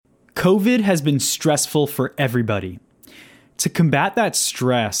COVID has been stressful for everybody. To combat that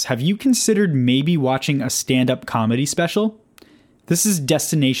stress, have you considered maybe watching a stand-up comedy special? This is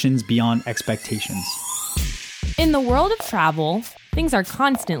Destinations Beyond Expectations. In the world of travel, things are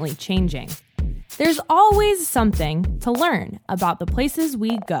constantly changing. There's always something to learn about the places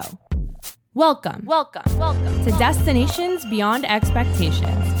we go. Welcome to Destinations Beyond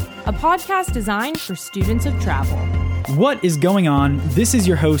Expectations, a podcast designed for students of travel. What is going on? This is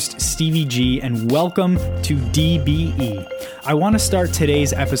your host, Stevie G, and welcome to DBE. I want to start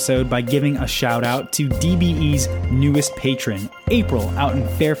today's episode by giving a shout out to DBE's newest patron, April, out in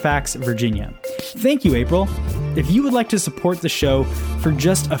Fairfax, Virginia. Thank you, April. If you would like to support the show for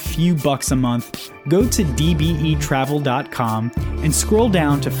just a few bucks a month, go to dbetravel.com and scroll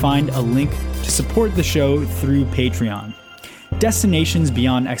down to find a link to support the show through Patreon. Destinations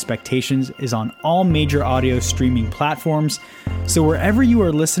Beyond Expectations is on all major audio streaming platforms, so wherever you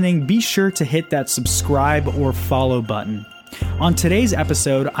are listening, be sure to hit that subscribe or follow button. On today's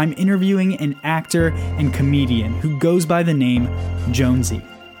episode, I'm interviewing an actor and comedian who goes by the name Jonesy.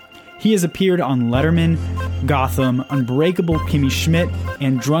 He has appeared on Letterman, Gotham, Unbreakable Kimmy Schmidt,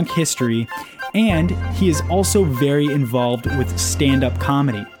 and Drunk History, and he is also very involved with stand-up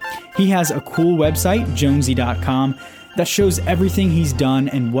comedy. He has a cool website, jonesy.com, that shows everything he's done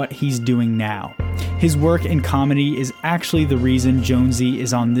and what he's doing now. His work in comedy is actually the reason Jonesy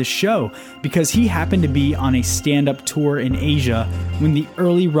is on this show, because he happened to be on a stand-up tour in Asia when the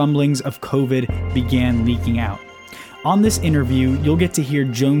early rumblings of COVID began leaking out. On this interview, you'll get to hear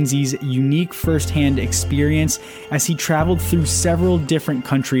Jonesy's unique first-hand experience as he traveled through several different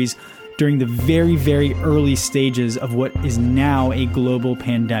countries during the very, very early stages of what is now a global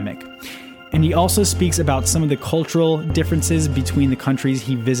pandemic. And he also speaks about some of the cultural differences between the countries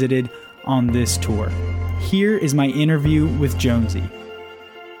he visited on this tour. Here is my interview with Jonesy.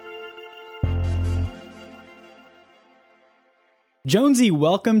 Jonesy,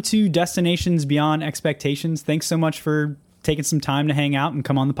 welcome to Destinations Beyond Expectations. Thanks so much for taking some time to hang out and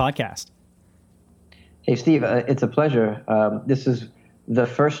come on the podcast. Hey, Steve, it's a pleasure. This is the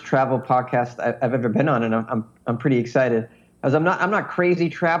first travel podcast I've ever been on, and I'm pretty excited. As I'm not crazy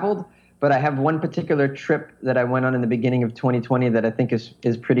traveled, but I have one particular trip that I went on in the beginning of 2020 that I think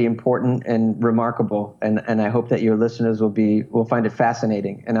is pretty important and remarkable, and I hope that your listeners will find it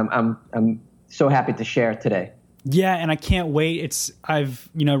fascinating. And I'm so happy to share today. Yeah, and I can't wait. I've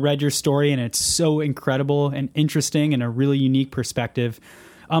read your story, and it's so incredible and interesting and a really unique perspective.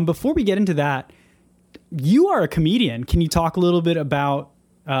 Before we get into that, you are a comedian. Can you talk a little bit about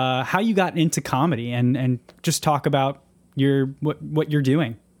how you got into comedy and just talk about what you're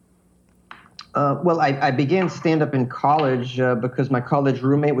doing? Well, I began stand-up in college because my college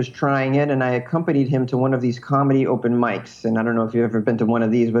roommate was trying it, and I accompanied him to one of these comedy open mics. And I don't know if you've ever been to one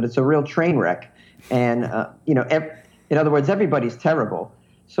of these, but it's a real train wreck. And, in other words, everybody's terrible.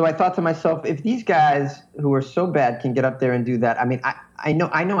 So I thought to myself, if these guys who are so bad can get up there and do that, I mean, I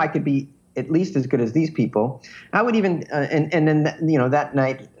know I could be at least as good as these people. I would even, and then, that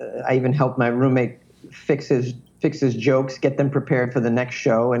night, I even helped my roommate fix his jokes, get them prepared for the next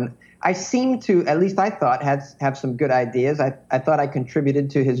show. And I seemed to, at least I thought, have some good ideas. I thought I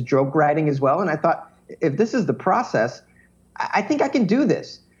contributed to his joke writing as well. And I thought, if this is the process, I think I can do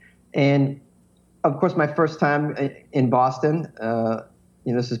this. And, of course, my first time in Boston,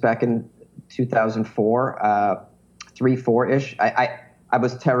 this is back in 2004, 4-ish. I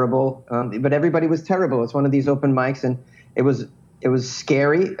was terrible, but everybody was terrible. It's one of these open mics, and it was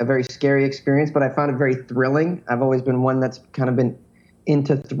scary, a very scary experience, but I found it very thrilling. I've always been one that's kind of been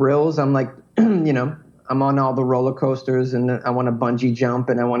into thrills. I'm like, I'm on all the roller coasters, and I want to bungee jump,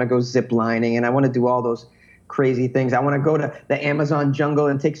 and I want to go zip lining, and I want to do all those crazy things. I want to go to the Amazon jungle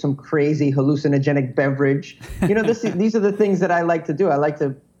and take some crazy hallucinogenic beverage. These are the things that I like to do. I like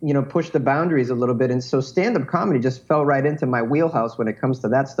to, push the boundaries a little bit. And so stand-up comedy just fell right into my wheelhouse when it comes to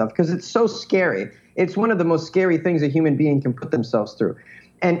that stuff, because it's so scary. It's one of the most scary things a human being can put themselves through.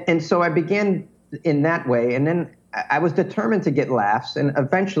 And so I began in that way, and then I was determined to get laughs, and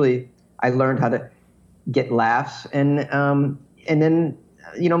eventually I learned how to get laughs, and then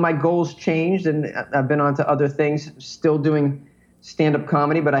my goals changed, and I've been on to other things, still doing stand-up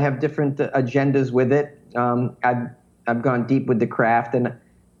comedy, but I have different agendas with it. I've gone deep with the craft, and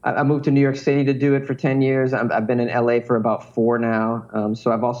I moved to New York City to do it for 10 years. I've been in LA for about 4 now,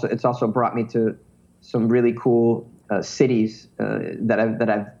 so it's also brought me to some really cool cities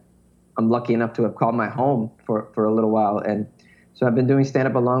that I'm lucky enough to have called my home for a little while. And so I've been doing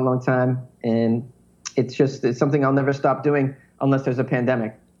stand-up a long, long time. And it's something I'll never stop doing unless there's a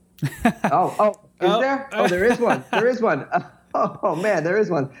pandemic. Is there? Oh, there is one. There is one. Oh man, there is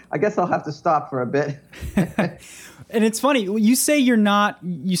one. I guess I'll have to stop for a bit. And it's funny, you say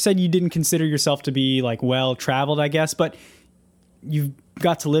you said you didn't consider yourself to be like well traveled, I guess, but you've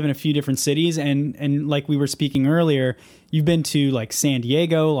got to live in a few different cities, and like we were speaking earlier, you've been to like San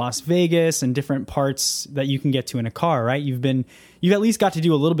Diego, Las Vegas, and different parts that you can get to in a car, right? You've at least got to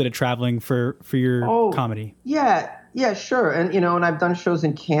do a little bit of traveling for your comedy. Yeah, sure. And, and I've done shows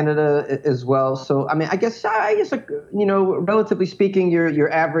in Canada as well. So, I mean, I guess, relatively speaking,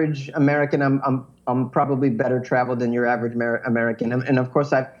 your average American, I'm probably better traveled than your average American. And of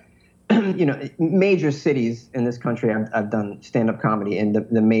course, I've, major cities in this country, I've done stand-up comedy in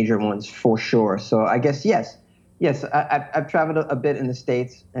the major ones for sure. So I guess, yes, I've traveled a bit in the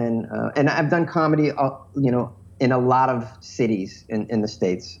States, and I've done comedy, in a lot of cities in the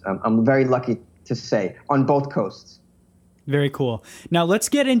States. I'm very lucky to say, on both coasts. Very cool. Now let's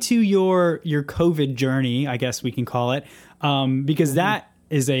get into your COVID journey, I guess we can call it, because that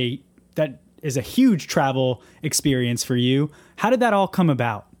is a huge travel experience for you. How did that all come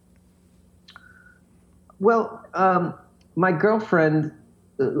about? Well, my girlfriend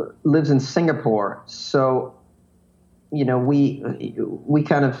lives in Singapore, so we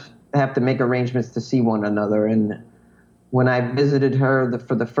kind of have to make arrangements to see one another. And when I visited her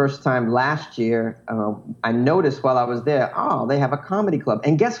for the first time last year, I noticed while I was there, they have a comedy club.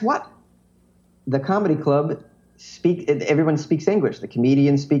 And guess what? The comedy club everyone speaks English. The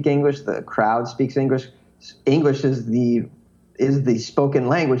comedians speak English. The crowd speaks English. English is the spoken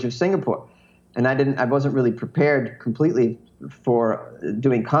language of Singapore. And I wasn't really prepared completely for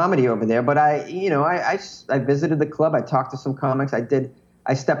doing comedy over there. But I visited the club. I talked to some comics.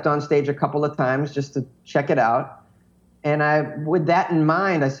 I stepped on stage a couple of times just to check it out. And with that in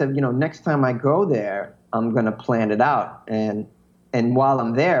mind, I said, next time I go there, I'm going to plan it out. And while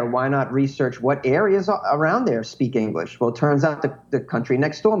I'm there, why not research what areas around there speak English? Well, it turns out the country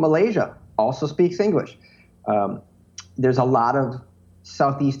next door, Malaysia, also speaks English. There's a lot of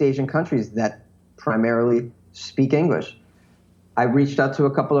Southeast Asian countries that primarily speak English. I reached out to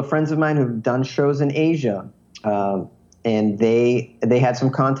a couple of friends of mine who've done shows in Asia, and they had some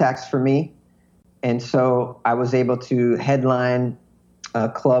contacts for me. And so I was able to headline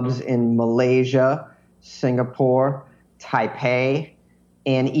clubs in Malaysia, Singapore, Taipei,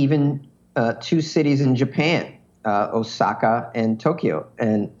 and even 2 cities in Japan, Osaka and Tokyo.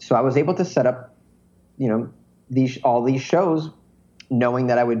 And so I was able to set up, all these shows, knowing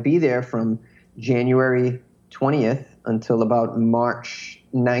that I would be there from January 20th until about March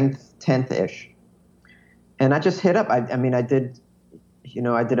 9th, 10th-ish. And I just hit up. I did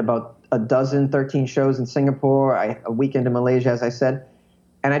about 13 shows in Singapore, a weekend in Malaysia, as I said,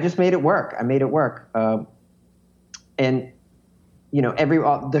 and I just made it work. And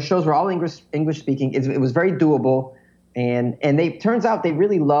the shows were all English speaking. It was very doable, and turns out they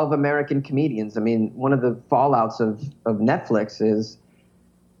really love American comedians. I mean, one of the fallouts of Netflix is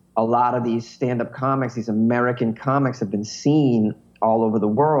a lot of these stand-up comics, these American comics, have been seen all over the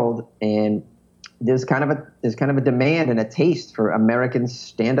world, and there's kind of a demand and a taste for American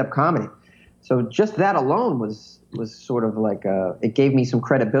stand-up comedy. So just that alone was sort of like it gave me some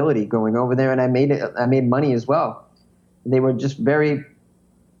credibility going over there, and I made money as well. They were just very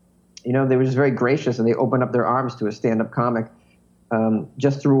gracious, and they opened up their arms to a stand-up comic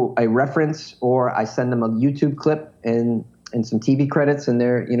just through a reference, or I send them a YouTube clip and some TV credits, and they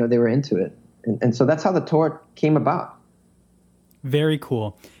were into it, and so that's how the tour came about. Very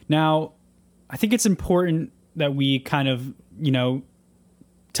cool. Now, I think it's important that we kind of,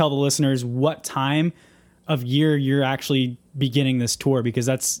 tell the listeners what time of year you're actually beginning this tour, because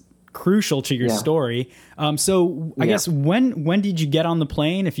that's crucial to your story. So I guess when did you get on the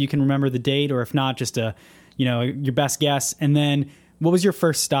plane, if you can remember the date, or if not, just your best guess. And then what was your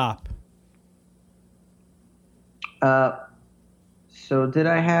first stop? So did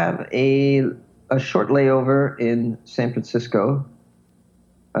I have a short layover in San Francisco?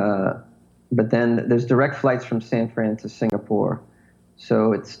 But then there's direct flights from San Fran to Singapore.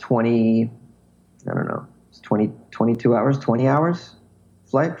 So it's 22 hours, 20 hours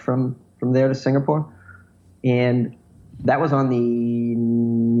flight from there to Singapore. And that was on the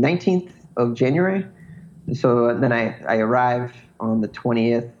 19th of January. So then I arrived on the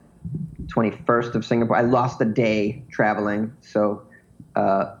 20th, 21st of Singapore. I lost a day traveling. So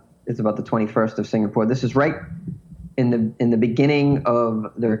it's about the 21st of Singapore. This is right in the beginning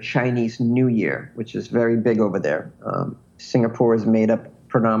of their Chinese New Year, which is very big over there. Singapore is made up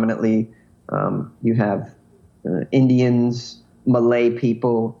predominantly. You have Indians, Malay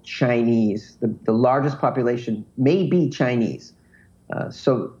people, Chinese. The largest population may be Chinese.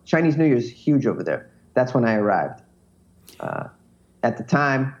 So Chinese New Year is huge over there. That's when I arrived. At the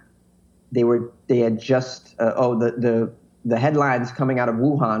time, they had just the headlines coming out of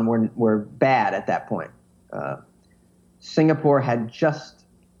Wuhan were bad at that point. Singapore had just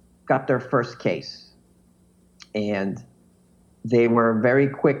got their first case, and they were very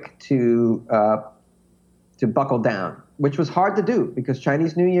quick to buckle down, which was hard to do because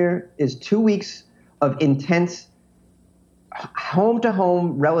Chinese New Year is 2 weeks of intense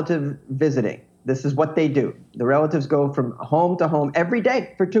home-to-home relative visiting. This is what they do. The relatives go from home to home every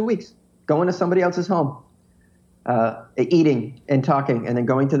day for 2 weeks, going to somebody else's home, eating and talking, and then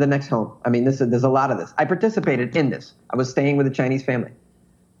going to the next home. I mean, there's a lot of this. I participated in this. I was staying with a Chinese family.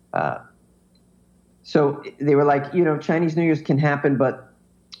 So they were like, Chinese New Year's can happen, but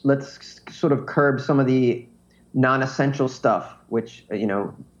let's sort of curb some of the non-essential stuff, which,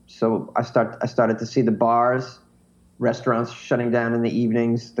 so I started to see the bars, restaurants shutting down in the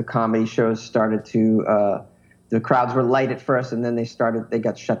evenings. The comedy shows started to, the crowds were light at first, and then they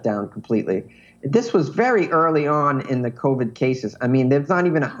got shut down completely. This was very early on in the COVID cases. I mean, there's not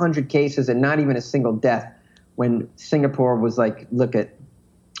even 100 cases and not even a single death when Singapore was like, look at,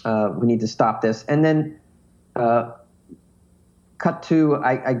 we need to stop this. And then cut to,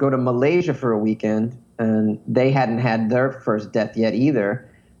 I go to Malaysia for a weekend, and they hadn't had their first death yet either.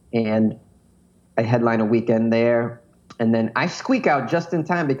 And I headline a weekend there. And then I squeak out just in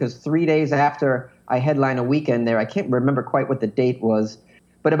time because 3 days after I headline a weekend there, I can't remember quite what the date was,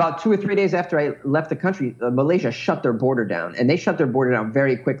 but about 2 or 3 days after I left the country, Malaysia shut their border down, and they shut their border down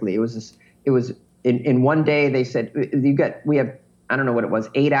very quickly. It was in one day they said, we have, I don't know what it was,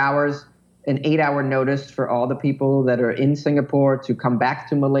 8 hours, an 8-hour notice for all the people that are in Singapore to come back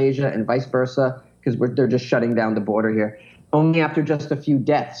to Malaysia and vice versa, because they're just shutting down the border here. Only after just a few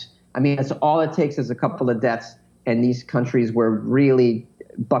deaths. I mean, that's all it takes is a couple of deaths, and these countries were really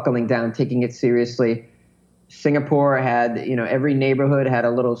buckling down, taking it seriously. Singapore had, every neighborhood had a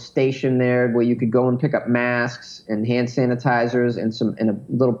little station there where you could go and pick up masks and hand sanitizers and a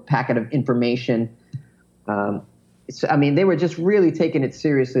little packet of information. They were just really taking it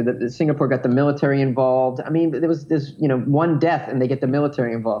seriously. Singapore got the military involved. I mean, there was this, one death and they get the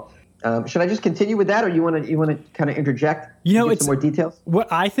military involved. Should I just continue with that, or you want to kind of interject? Give some more details.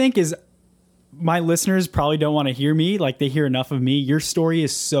 What I think is, my listeners probably don't want to hear me. Like, they hear enough of me. Your story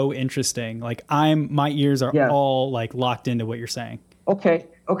is so interesting. Like, my ears are all like locked into what you're saying. Okay.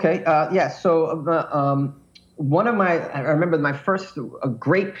 Yeah. So, I remember my first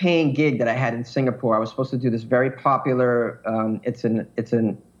great paying gig that I had in Singapore. I was supposed to do this very popular, it's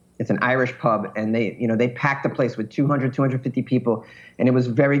an Irish pub, and they packed the place with 250 people, and it was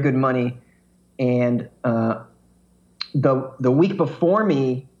very good money. And, the week before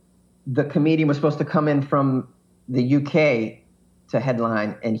me, the comedian was supposed to come in from the UK to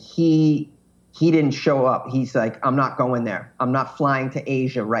headline, and he didn't show up. He's like, I'm not going there. I'm not flying to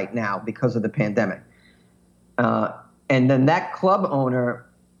Asia right now because of the pandemic. And then that club owner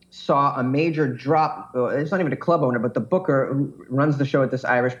saw a major drop. It's not even a club owner, but the booker who runs the show at this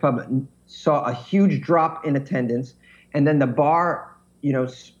Irish pub saw a huge drop in attendance. And then the bar,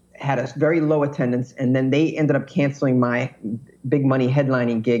 had a very low attendance, and then they ended up canceling my big money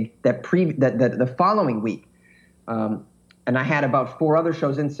headlining gig the following week. And I had about 4 other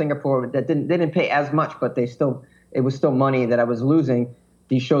shows in Singapore that didn't pay as much, but it was still money that I was losing.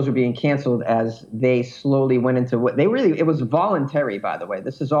 These shows were being canceled as they slowly went into it was voluntary, by the way.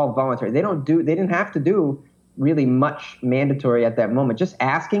 This is all voluntary. They didn't have to do really much mandatory at that moment. Just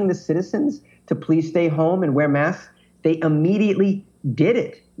asking the citizens to please stay home and wear masks, they immediately did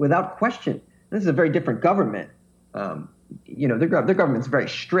it without question. This is a very different government. Their government's very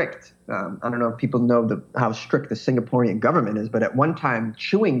strict. I don't know if people know how strict the Singaporean government is, but at one time,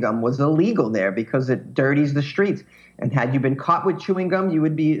 chewing gum was illegal there because it dirties the streets. And had you been caught with chewing gum, you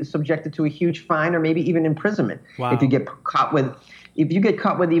would be subjected to a huge fine or maybe even imprisonment. Wow. If you get caught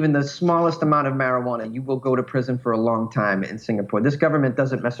with even the smallest amount of marijuana, you will go to prison for a long time in Singapore. This government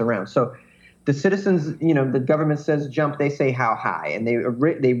doesn't mess around. So the citizens, the government says jump, they say how high, and they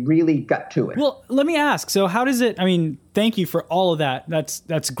really got to it. Well, let me ask. So how does it? I mean, thank you for all of that.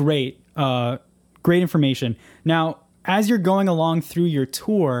 That's great. Great information. Now, as you're going along through your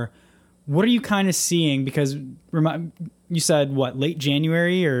tour, what are you kind of seeing? Because you said late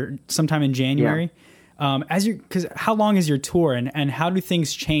January or sometime in January. Yeah. Because how long is your tour, and how do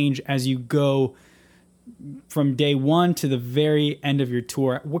things change as you go from day one to the very end of your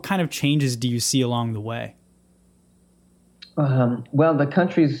tour? What kind of changes do you see along the way? Well, the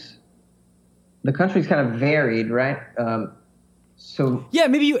country's kind of varied, right? So yeah,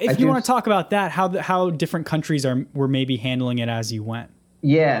 maybe if you want to talk about that, how different countries were maybe handling it as you went.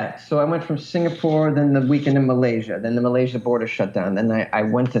 Yeah, so I went from Singapore, then the weekend in Malaysia, then the Malaysia border shut down. Then I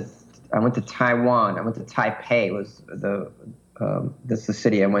went to Taiwan. I went to Taipei. Was that's the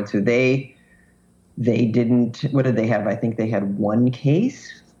city I went to. They didn't. What did they have? I think they had one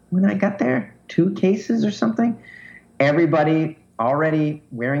case when I got there, 2 cases or something. Everybody already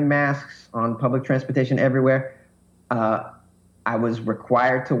wearing masks on public transportation everywhere. I was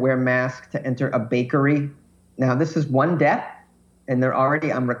required to wear masks to enter a bakery. Now this is 1 death. And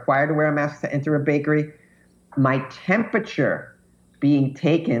I'm required to wear a mask to enter a bakery. My temperature being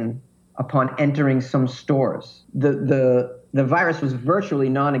taken upon entering some stores. The virus was virtually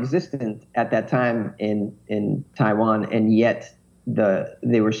non-existent at that time in Taiwan, and yet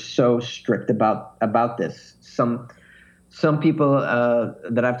they were so strict about this. Some people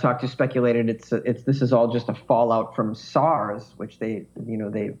that I've talked to speculated this is all just a fallout from SARS, which they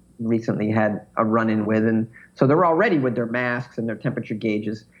recently had a run-in with, and so they're already with their masks and their temperature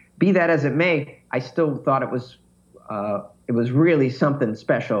gauges. Be that as it may, I still thought it was really something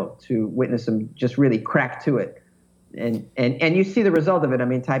special to witness them just really crack to it, and you see the result of it. I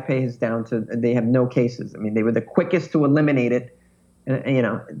mean, Taipei is down to they have no cases. I mean, they were the quickest to eliminate it.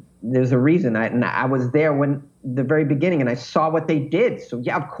 There's a reason. I was there when the very beginning, and I saw what they did. So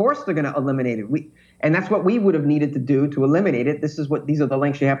yeah, of course they're going to eliminate it. And that's what we would have needed to do to eliminate it. These are the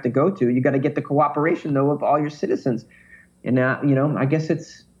lengths you have to go to. You got to get the cooperation though of all your citizens. And I guess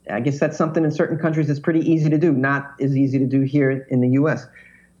that's something in certain countries that's pretty easy to do, not as easy to do here in the U.S.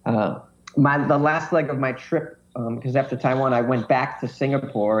 The last leg of my trip, because after Taiwan I went back to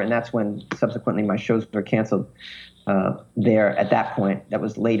Singapore, and that's when subsequently my shows were canceled. There at that point, that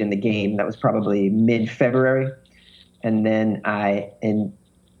was late in the game. That was probably mid-February, and then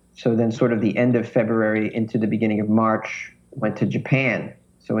so then sort of the end of February into the beginning of March, went to Japan.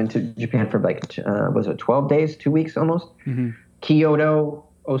 So into Japan for was it 12 days, 2 weeks almost? Mm-hmm. Kyoto,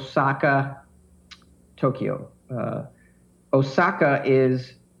 Osaka, Tokyo. Osaka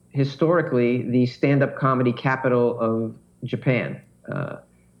is historically the stand-up comedy capital of Japan.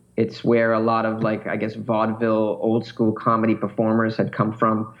 It's where a lot of vaudeville, old school comedy performers had come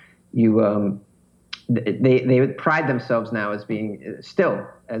from. They pride themselves now as being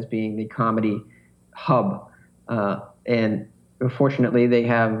the comedy hub, and fortunately they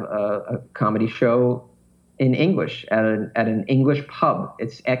have a comedy show in English at an English pub.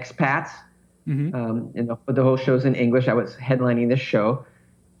 It's Expats, and the whole show's in English. I was headlining this show,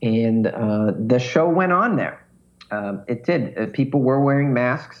 and the show went on there. It did. People were wearing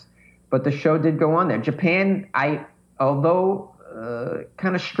masks, but the show did go on there. Japan, although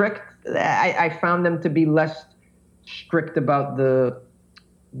kind of strict, I found them to be less strict about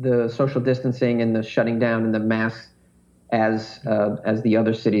the social distancing and the shutting down and the masks as the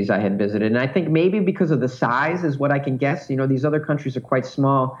other cities I had visited. And I think maybe because of the size is what I can guess. These other countries are quite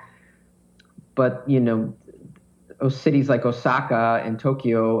small, but cities like Osaka and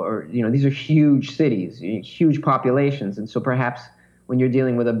Tokyo these are huge cities, huge populations. And so perhaps when you're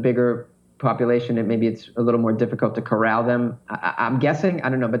dealing with a bigger population, it's a little more difficult to corral them. I'm guessing, I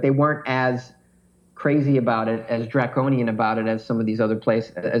don't know, but they weren't as crazy about it, as draconian about it as some of these other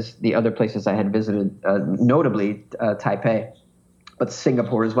places I had visited, notably Taipei, but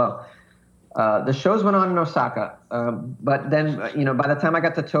Singapore as well. The shows went on in Osaka, but then by the time I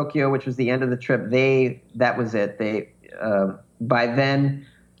got to Tokyo, which was the end of the trip, that was it. By then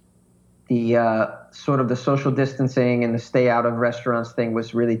the sort of the social distancing and the stay out of restaurants thing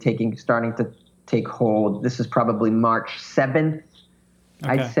was really starting to take hold. This is probably March 7th, okay.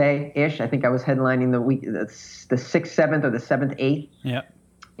 I'd say ish. I think I was headlining the week, the 6th, 7th, or the 7th, 8th. Yeah.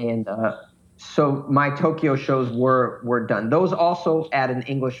 And so my Tokyo shows were done. Those also at an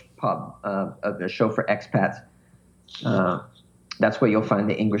English pub, a show for expats. That's where you'll find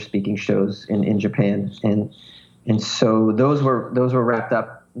the English speaking shows in Japan. And so those were wrapped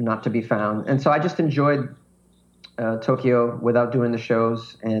up, not to be found. And so I just enjoyed Tokyo without doing the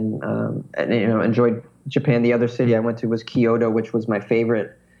shows, and enjoyed Japan. The other city I went to was Kyoto, which was my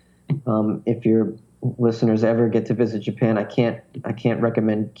favorite. If your listeners ever get to visit Japan, I can't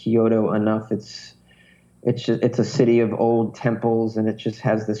recommend Kyoto enough. It's a city of old temples, and it just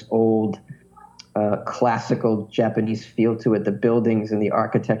has this old classical Japanese feel to it. The buildings and the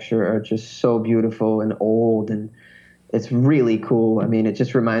architecture are just so beautiful and old, and it's really cool. I mean, it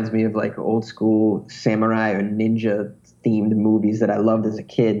just reminds me of old school samurai or ninja themed movies that I loved as a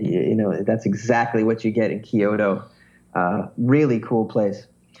kid. That's exactly what you get in Kyoto. Really cool place.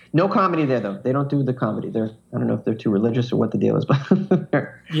 No comedy there though. They don't do the comedy. I don't know if they're too religious or what the deal is, but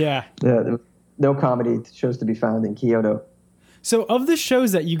yeah, no comedy shows to be found in Kyoto. So of the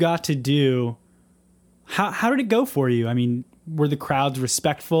shows that you got to do, how did it go for you? I mean, were the crowds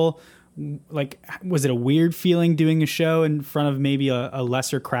respectful? Like, was it a weird feeling doing a show in front of maybe a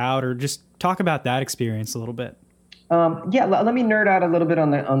lesser crowd, or just talk about that experience a little bit? Let me nerd out a little bit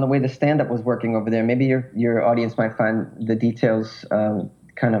on the way the stand-up was working over there. Maybe your audience might find the details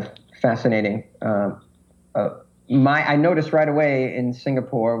kind of fascinating. I noticed right away in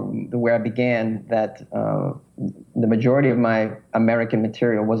Singapore, where I began, that the majority of my American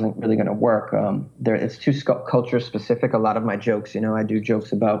material wasn't really going to work. It's too culture specific. A lot of my jokes, I do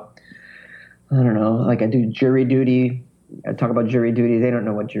jokes about, I don't know, like I do jury duty. I talk about jury duty. They don't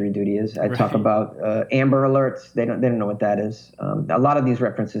know what jury duty is. I talk about Amber Alerts. They don't know what that is. A lot of these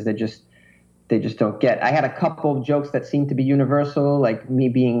references, they just don't get. I had a couple of jokes that seemed to be universal, like me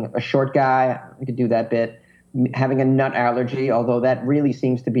being a short guy. I could do that bit. Having a nut allergy, although that really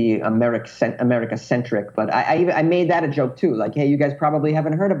seems to be America-centric. But I made that a joke too. Like, hey, you guys probably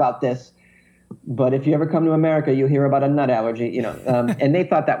haven't heard about this, but if you ever come to America, you'll hear about a nut allergy. And they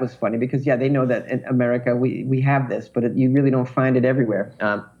thought that was funny because, they know that in America we have this, but you really don't find it everywhere.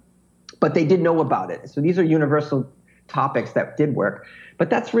 But they did know about it. So these are universal topics that did work. But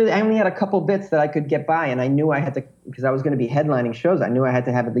that's really, I only had a couple bits that I could get by, and I knew I had to, because I was going to be headlining shows, I knew I had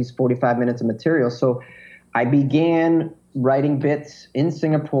to have at least 45 minutes of material. So I began writing bits in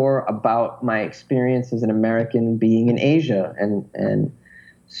Singapore about my experience as an American being in Asia. And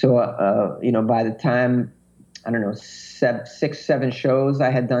so, by the time, I don't know, 6, 7 shows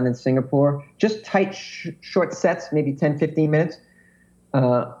I had done in Singapore, just tight, short sets, maybe 10, 15 minutes.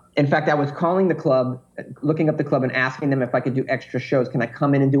 In fact, I was calling the club, looking up the club and asking them if I could do extra shows. Can I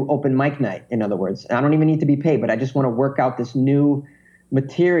come in and do open mic night, in other words? I don't even need to be paid, but I just want to work out this new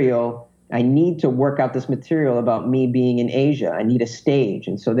material. I need to work out this material about me being in Asia. I need a stage.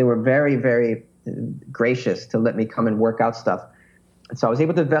 And so they were very, very gracious to let me come and work out stuff. And so I was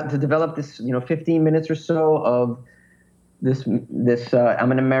able to develop this, 15 minutes or so of this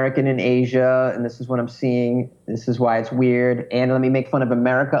I'm an American in Asia, and this is what I'm seeing. This is why it's weird. And let me make fun of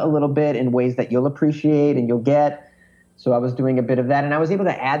America a little bit in ways that you'll appreciate and you'll get. So I was doing a bit of that, and I was able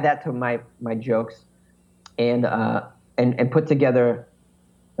to add that to my jokes and put together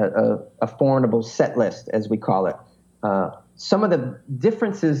a formidable set list, as we call it. Some of the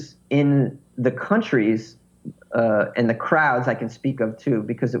differences in the countries and the crowds I can speak of too,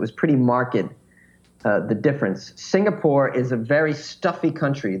 because it was pretty marked, the difference. Singapore is a very stuffy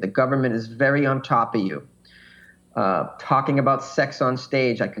country. The government is very on top of you. Talking about sex on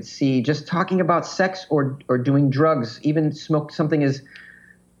stage, I could see just talking about sex or doing drugs, even smoke something as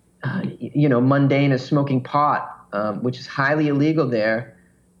mundane as smoking pot, which is highly illegal there.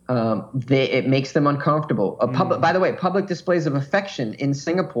 It makes them uncomfortable. By the way, public displays of affection in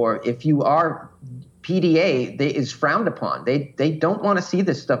Singapore, if you are PDA, is frowned upon. They don't want to see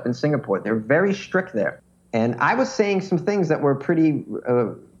this stuff in Singapore. They're very strict there. And I was saying some things that were pretty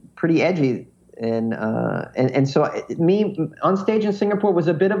edgy, and so me on stage in Singapore was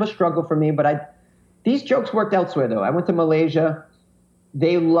a bit of a struggle for me. But these jokes worked elsewhere though. I went to Malaysia.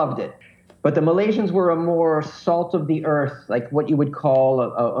 They loved it. But the Malaysians were a more salt of the earth, like what you would call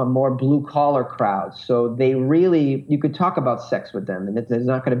a more blue collar crowd. So you could talk about sex with them and they're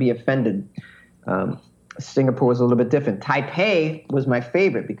not going to be offended. Singapore was a little bit different. Taipei was my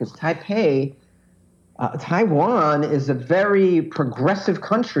favorite because Taiwan is a very progressive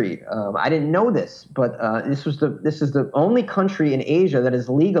country. I didn't know this, but this is the only country in Asia that has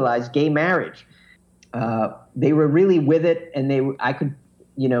legalized gay marriage. They were really with it, and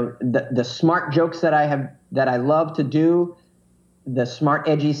the smart jokes that I love to do, the smart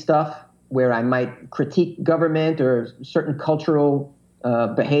edgy stuff where I might critique government or certain cultural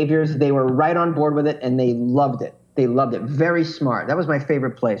behaviors, they were right on board with it, and they loved it. They loved it. Very smart. That was my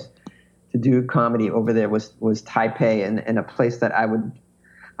favorite place to do comedy over there was Taipei, and a place that I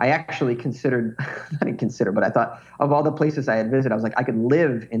actually considered, I didn't consider, but I thought of all the places I had visited, I was like, I could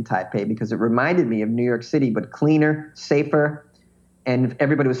live in Taipei because it reminded me of New York City, but cleaner, safer, and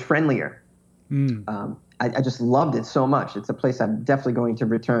everybody was friendlier. I just loved it so much. It's a place I'm definitely going to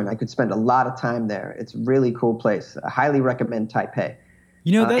return. I could spend a lot of time there. It's a really cool place. I highly recommend Taipei.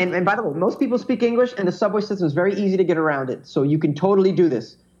 And by the way, most people speak English, and the subway system is very easy to get around it. So you can totally do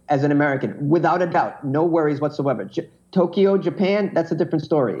this as an American, without a doubt. No worries whatsoever. Tokyo, Japan, that's a different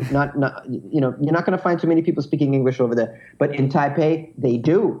story. You're not going to find too many people speaking English over there. But in Taipei, they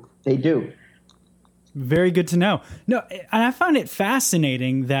do. They do. Very good to know. No, and I found it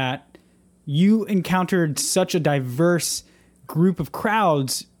fascinating that you encountered such a diverse group of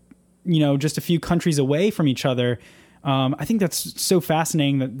crowds, just a few countries away from each other. I think that's so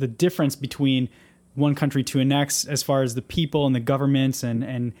fascinating, that the difference between one country to the next, as far as the people and the governments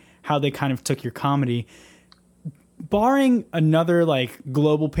and how they kind of took your comedy. barring another like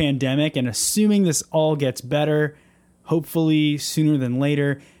global pandemic and assuming this all gets better, hopefully sooner than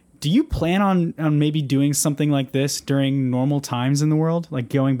later, do you plan on maybe doing something like this during normal times in the world, like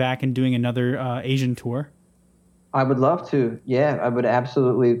going back and doing another Asian tour? I would love to. Yeah, I would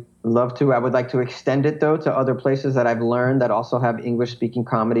absolutely love to. I would like to extend it, though, to other places that I've learned that also have English-speaking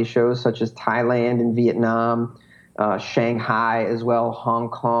comedy shows, such as Thailand and Vietnam, Shanghai as well, Hong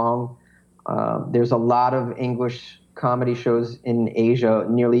Kong. There's a lot of English comedy shows in Asia.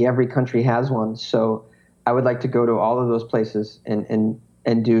 Nearly every country has one. So I would like to go to all of those places and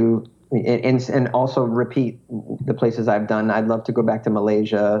do and also repeat the places I've done. I'd love to go back to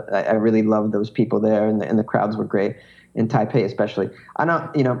Malaysia. I really loved those people there, and the crowds were great. In Taipei, especially.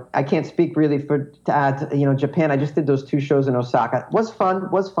 I can't speak really for Japan. I just did those 2 shows in Osaka. Was fun,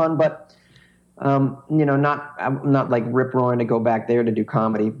 but I'm not like rip roaring to go back there to do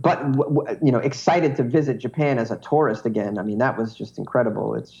comedy. But excited to visit Japan as a tourist again. I mean, that was just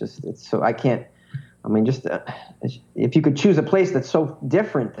incredible. It's so I can't. I mean, just if you could choose a place that's so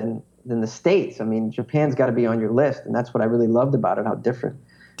different than the States, I mean, Japan's got to be on your list, and that's what I really loved about it. How different.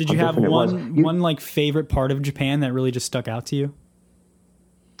 Did you have one like favorite part of Japan that really just stuck out to you?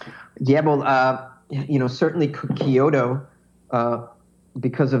 Yeah, well, certainly Kyoto,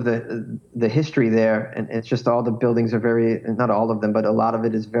 because of the history there, and it's just all the buildings are not all of them, but a lot of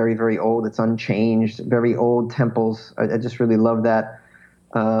it is very, very old. It's unchanged, very old temples. I just really love that.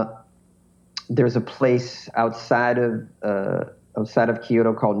 There's a place outside of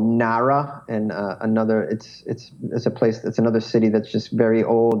Kyoto called Nara, and it's a place that's another city that's just very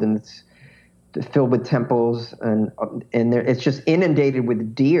old, and it's filled with temples, and it's just inundated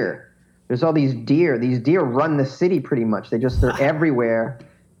with deer. There's all these deer. These deer run the city pretty much. They're everywhere,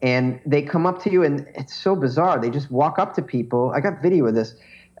 and they come up to you, and it's so bizarre. They just walk up to people. I got video of this.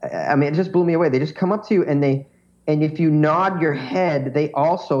 I mean, it just blew me away. They just come up to you, and if you nod your head, they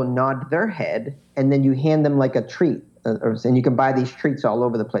also nod their head, and then you hand them like a treat. And you can buy these treats all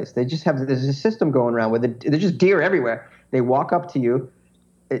over the place. There's a system going around with it. There's just deer everywhere. They walk up to you.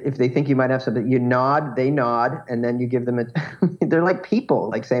 If they think you might have something, you nod, they nod, and then you give them they're like people,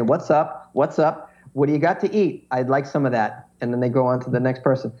 like saying, what's up? What do you got to eat? I'd like some of that. And then they go on to the next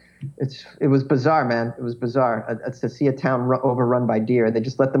person. It was bizarre, man. It was bizarre. To see a town overrun by deer. They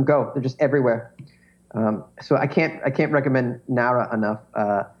just let them go. They're just everywhere. So I can't recommend Nara enough.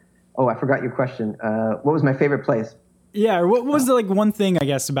 I forgot your question. What was my favorite place? Yeah, or what was the one thing, I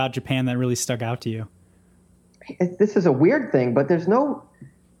guess, about Japan that really stuck out to you? This is a weird thing, but there's no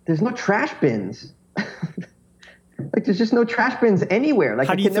trash bins. There's just no trash bins anywhere.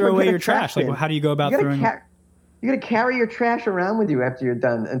 How do you throw away your trash? How do you go about throwing it? You got to carry your trash around with you after you're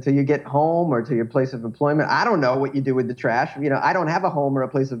done until you get home or to your place of employment. I don't know what you do with the trash. I don't have a home or a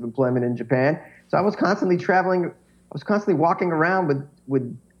place of employment in Japan, so I was constantly traveling. I was constantly walking around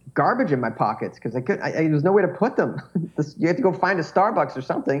with garbage in my pockets because there was nowhere to put them. You had to go find a Starbucks or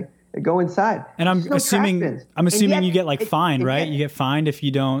something and go inside. And I'm assuming you get fined, right? You get fined if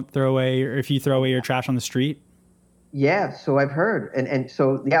you don't throw away, or if you throw away your trash on the street. Yeah, so I've heard, and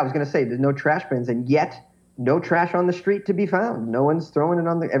so I was going to say there's no trash bins, and yet no trash on the street to be found. No one's throwing it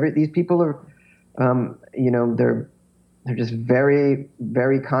on these people are, they're just very,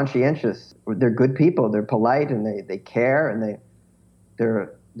 very conscientious. They're good people. They're polite, and they care, and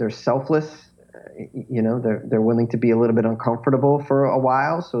they're selfless. They're willing to be a little bit uncomfortable for a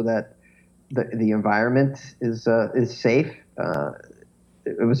while so that the environment is safe.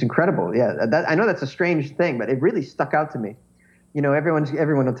 It was incredible. Yeah, I know that's a strange thing, but it really stuck out to me.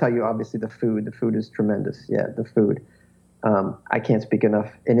 Everyone will tell you, obviously, the food. The food is tremendous. Yeah, the food. I can't speak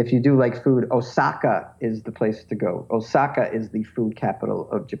enough. And if you do like food, Osaka is the place to go. Osaka is the food capital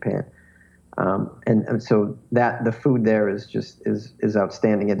of Japan. And so the food there is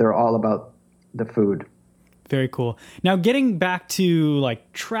outstanding. They're all about the food. Very cool. Now, getting back to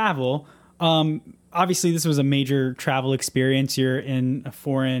travel, obviously this was a major travel experience. You're in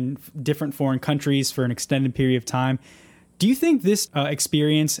different foreign countries for an extended period of time. Do you think this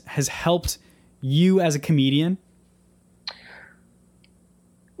experience has helped you as a comedian?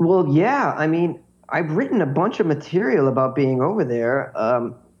 Well, yeah. I mean, I've written a bunch of material about being over there.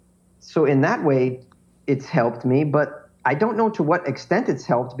 So in that way, it's helped me, but I don't know to what extent it's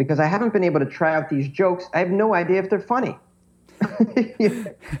helped because I haven't been able to try out these jokes. I have no idea if they're funny.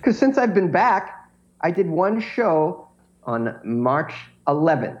 Because since I've been back, I did one show on March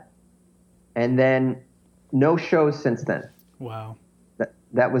 11th, and then no shows since then. Wow.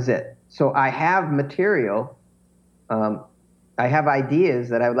 That was it. So I have material. I have ideas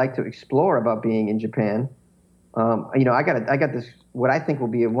that I would like to explore about being in Japan. I got this, what I think will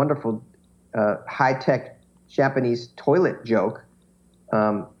be a wonderful high-tech Japanese toilet joke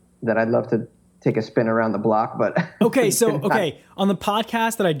that I'd love to take a spin around the block. But okay, on the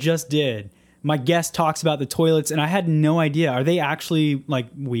podcast that I just did, my guest talks about the toilets, and I had no idea. Are they actually like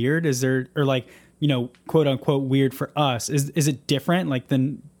weird? Is there, or like, you know, quote unquote weird for us? Is it different like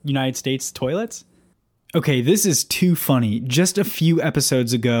than United States toilets? Okay, this is too funny. Just a few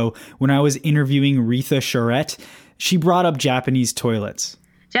episodes ago, when I was interviewing Retha Charette, she brought up Japanese toilets.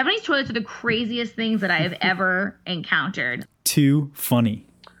 Japanese toilets are the craziest things that I have ever encountered. Too funny.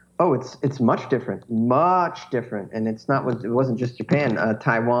 Oh, it's much different, and it wasn't just Japan,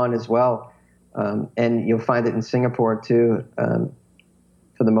 Taiwan as well, and you'll find it in Singapore too, for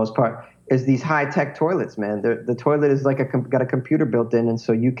the most part. Is these high tech toilets, man? The toilet is like got a computer built in, and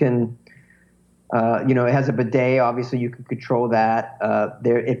so you can, it has a bidet. Obviously, you can control that.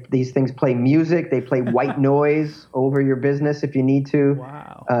 These things play music, they play white noise over your business if you need to.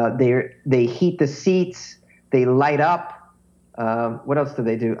 Wow. They heat the seats. They light up. What else do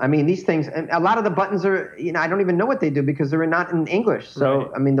they do? I mean, these things, and a lot of the buttons are, I don't even know what they do because they're not in English. So,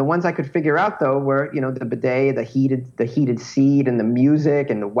 right. I mean, the ones I could figure out though were, the bidet, the heated seat and the music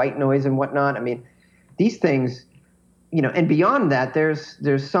and the white noise and whatnot. I mean, these things, and beyond that,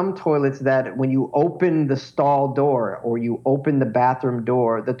 there's some toilets that when you open the stall door or you open the bathroom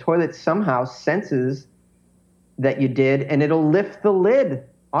door, the toilet somehow senses that you did and it'll lift the lid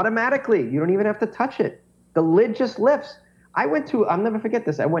automatically. You don't even have to touch it. The lid just lifts. I'll never forget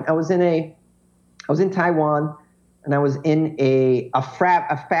this. I was in Taiwan and I was in a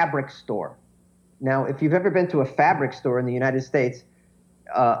fabric store. Now, if you've ever been to a fabric store in the United States,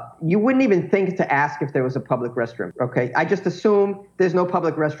 you wouldn't even think to ask if there was a public restroom. Okay. I just assume there's no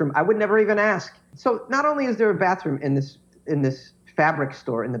public restroom. I would never even ask. So not only is there a bathroom in this fabric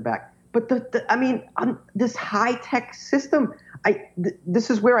store in the back, but this high tech system, this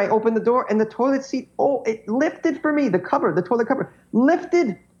is where I opened the door and the toilet seat, it lifted for me, the toilet cover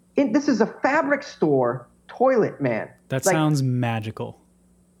lifted. This is a fabric store toilet, man. That sounds magical.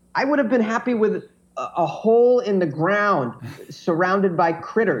 I would have been happy with a hole in the ground surrounded by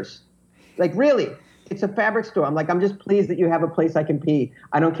critters. Like, really, it's a fabric store. I'm just pleased that you have a place I can pee.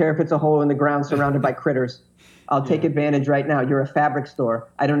 I don't care if it's a hole in the ground surrounded by critters. I'll take advantage right now. You're a fabric store.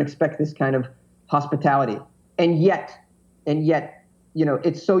 I don't expect this kind of hospitality. And yet,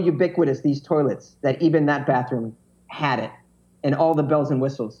 it's so ubiquitous, these toilets, that even that bathroom had it and all the bells and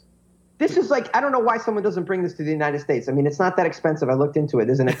whistles. This is I don't know why someone doesn't bring this to the United States. I mean, it's not that expensive. I looked into it.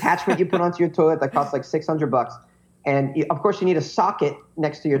 There's an attachment you put onto your toilet that costs like $600. And of course you need a socket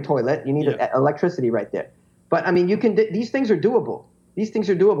next to your toilet. You need electricity right there. But I mean, these things are doable.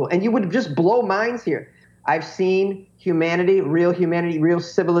 And you would just blow minds here. I've seen real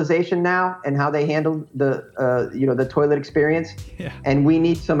civilization now, and how they handle the toilet experience. Yeah. And we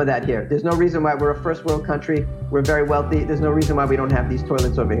need some of that here. There's no reason why we're a first world country. We're very wealthy. There's no reason why we don't have these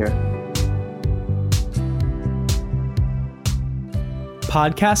toilets over here.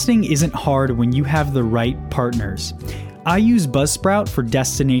 Podcasting isn't hard when you have the right partners. I use Buzzsprout for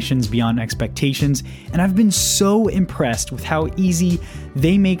destinations beyond expectations, and I've been so impressed with how easy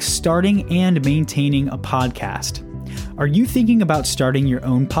they make starting and maintaining a podcast. Are you thinking about starting your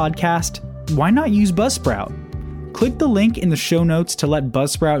own podcast? Why not use Buzzsprout? Click the link in the show notes to let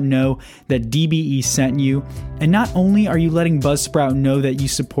Buzzsprout know that DBE sent you, and not only are you letting Buzzsprout know that you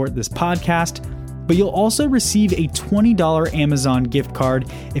support this podcast, but you'll also receive a $20 Amazon gift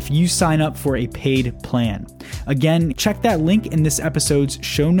card if you sign up for a paid plan. Again, check that link in this episode's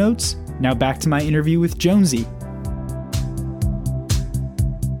show notes. Now back to my interview with Jonesy.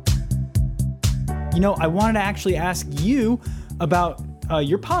 I wanted to actually ask you about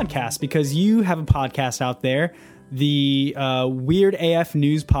your podcast, because you have a podcast out there, the Weird AF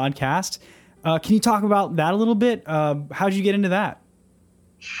News podcast. Can you talk about that a little bit? How did you get into that?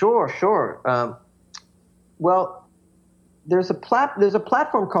 Sure. Well, there's a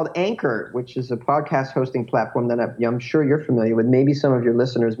platform called Anchor, which is a podcast hosting platform that I'm sure you're familiar with. Maybe some of your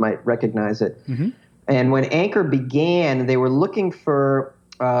listeners might recognize it. Mm-hmm. And when Anchor began, they were looking for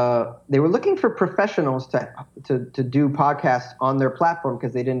professionals to do podcasts on their platform,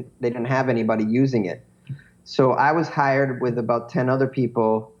 because they didn't have anybody using it. So I was hired with about 10 other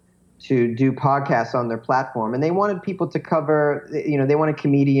people to do podcasts on their platform. And they wanted people to cover, they wanted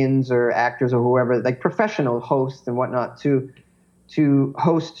comedians or actors or whoever, like professional hosts and whatnot, to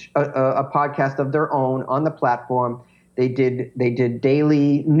host a podcast of their own on the platform. They did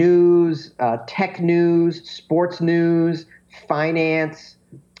daily news, tech news, sports news, finance.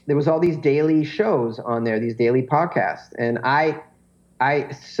 There was all these daily shows on there, these daily podcasts. And I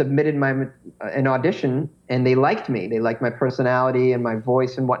submitted an audition, and they liked me. They liked my personality and my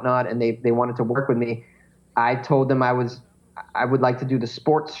voice and whatnot, and they wanted to work with me. I told them I would like to do the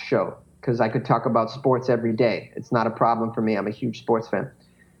sports show because I could talk about sports every day. It's not a problem for me. I'm a huge sports fan.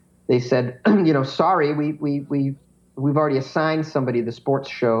 They said, sorry, we've already assigned somebody the sports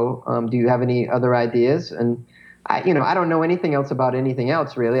show. Do you have any other ideas? And I don't know anything else about anything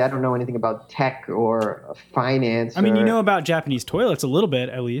else, really. I don't know anything about tech or finance. I mean, you know about Japanese toilets a little bit,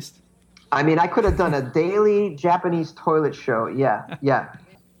 at least. I mean, I could have done a daily Japanese toilet show.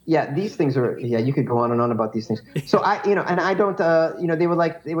 Yeah, these things are, you could go on and on about these things. So and I don't,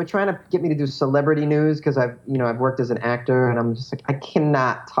 they were trying to get me to do celebrity news because I've worked as an actor, and I'm just like, I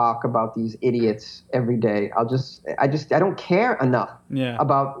cannot talk about these idiots every day. I don't care enough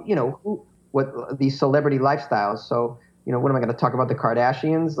about, what these celebrity lifestyles. So, what am I going to talk about the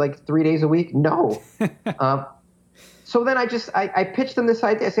Kardashians like 3 days a week? No. So then I pitched them this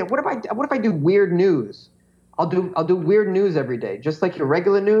idea. I said, what if I do weird news? I'll do weird news every day, just like your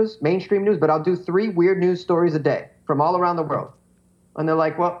regular news, mainstream news, but I'll do 3 weird news stories a day from all around the world. And they're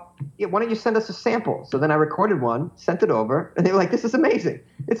like, well, why don't you send us a sample? So then I recorded one, sent it over, and they were like, this is amazing.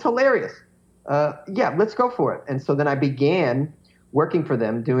 It's hilarious. Let's go for it. And so then I began working for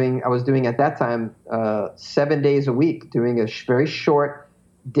them I was doing at that time 7 days a week, doing a very short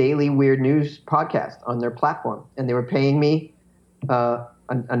daily weird news podcast on their platform. And they were paying me a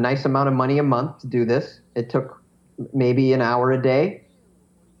nice amount of money a month to do this. It took maybe an hour a day.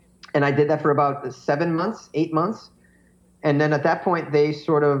 And I did that for about 8 months. And then at that point, they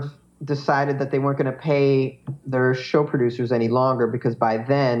sort of decided that they weren't going to pay their show producers any longer because by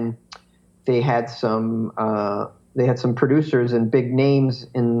then they had some producers and big names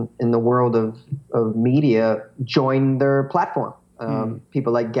in the world of media join their platform.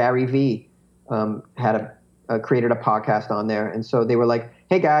 People like Gary Vee created a podcast on there. And so they were like,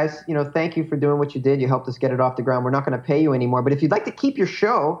 hey guys, thank you for doing what you did. You helped us get it off the ground. We're not going to pay you anymore. But if you'd like to keep your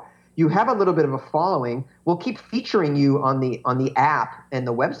show, you have a little bit of a following. We'll keep featuring you on the app and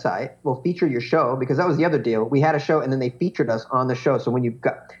the website. We'll feature your show because that was the other deal. We had a show and then they featured us on the show. So when you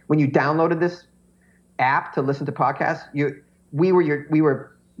downloaded this app to listen to podcasts, we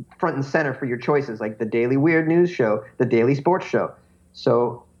were front and center for your choices, like the Daily Weird News Show, the Daily Sports Show.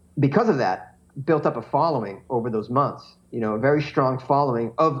 So because of that, built up a following over those months, a very strong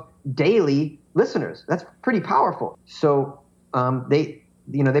following of daily listeners. That's pretty powerful. So they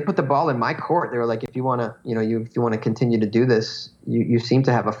put the ball in my court. They were like, if you want to continue to do this, you seem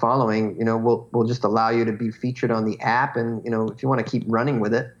to have a following, we'll just allow you to be featured on the app. And, if you want to keep running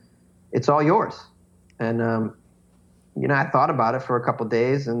with it, it's all yours. And, I thought about it for a couple of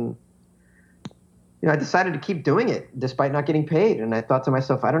days and, I decided to keep doing it despite not getting paid. And I thought to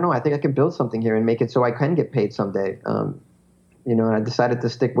myself, I don't know, I think I can build something here and make it so I can get paid someday. And I decided to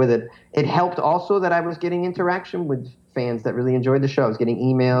stick with it. It helped also that I was getting interaction with fans that really enjoyed the show. I was getting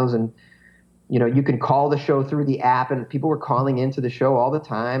emails and, you can call the show through the app and people were calling into the show all the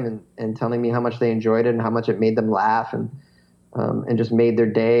time and telling me how much they enjoyed it and how much it made them laugh and just made their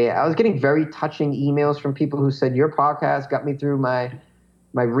day. I was getting very touching emails from people who said, your podcast got me through my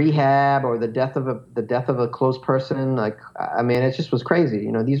rehab or the death of a close person. Like, I mean, it just was crazy.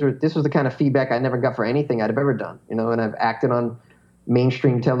 This was the kind of feedback I never got for anything I'd have ever done, and I've acted on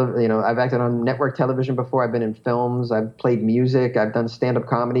mainstream television, I've acted on network television before. I've been in films. I've played music. I've done stand-up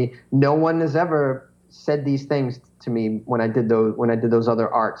comedy. No one has ever said these things to me when I did those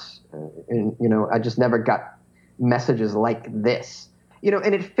other arts. And, I just never got messages like this,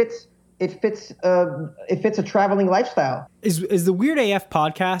 and it fits a traveling lifestyle. Is the Weird AF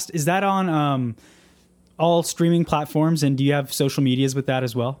podcast, is that on all streaming platforms? And do you have social medias with that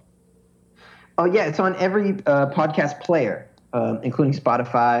as well? Oh yeah, it's on every podcast player, including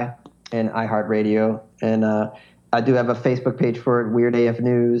Spotify and iHeartRadio. And I do have a Facebook page for it, Weird AF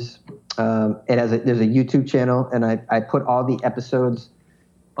News. There's a YouTube channel, and I put all the episodes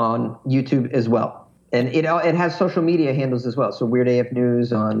on YouTube as well. And it has social media handles as well. So Weird AF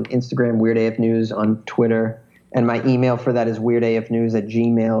News on Instagram, Weird AF News on Twitter. And my email for that is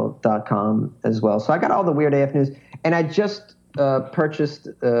weirdafnews@gmail.com as well. So I got all the Weird AF News. And I just purchased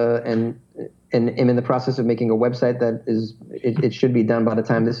and am in the process of making a website that it should be done by the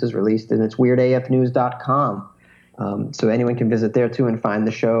time this is released. And it's weirdafnews.com. So anyone can visit there too and find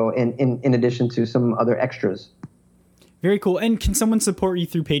the show, and in addition to some other extras. Very cool. And can someone support you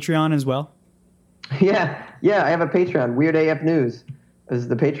through Patreon as well? Yeah. I have a Patreon, Weird AF News. This is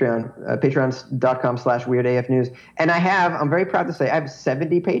the Patreon, patreon.com/Weird AF News. And I'm very proud to say I have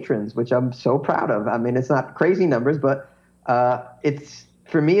 70 patrons, which I'm so proud of. I mean, it's not crazy numbers, but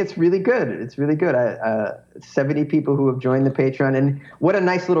for me, it's really good. It's really good. 70 people who have joined the Patreon, and what a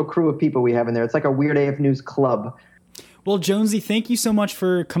nice little crew of people we have in there. It's like a Weird AF News club. Well, Jonesy, thank you so much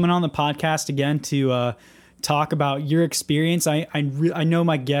for coming on the podcast again to talk about your experience. I know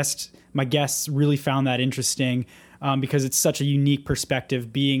my guests really found that interesting because it's such a unique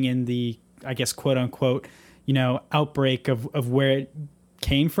perspective being in the, I guess, quote unquote, outbreak of where it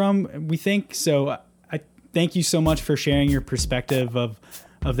came from, we think. So I thank you so much for sharing your perspective of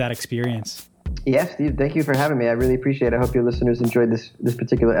that experience. Yes, Steve, thank you for having me. I really appreciate it. I hope your listeners enjoyed this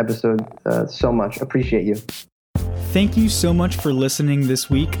particular episode so much. Appreciate you. Thank you so much for listening this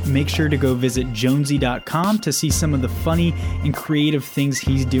week. Make sure to go visit Jonesy.com to see some of the funny and creative things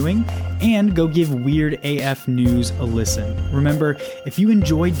he's doing, and go give Weird AF News a listen. Remember, if you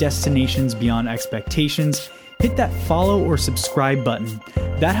enjoy Destinations Beyond Expectations, hit that follow or subscribe button.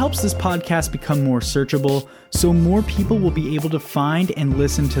 That helps this podcast become more searchable, so more people will be able to find and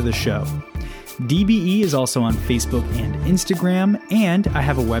listen to the show. DBE is also on Facebook and Instagram, and I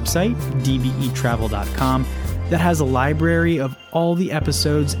have a website, dbetravel.com, that has a library of all the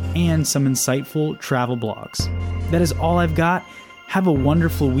episodes and some insightful travel blogs. That is all I've got. Have a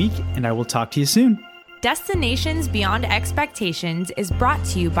wonderful week, and I will talk to you soon. Destinations Beyond Expectations is brought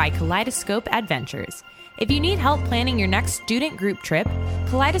to you by Kaleidoscope Adventures. If you need help planning your next student group trip,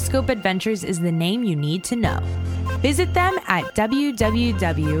 Kaleidoscope Adventures is the name you need to know. Visit them at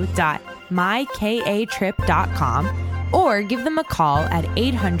www.mykatrip.com or give them a call at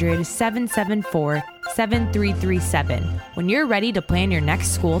 800-774-7337 when you're ready to plan your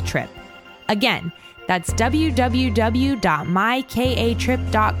next school trip. Again, that's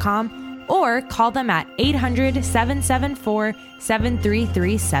www.mykatrip.com or call them at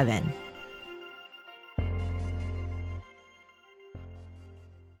 800-774-7337.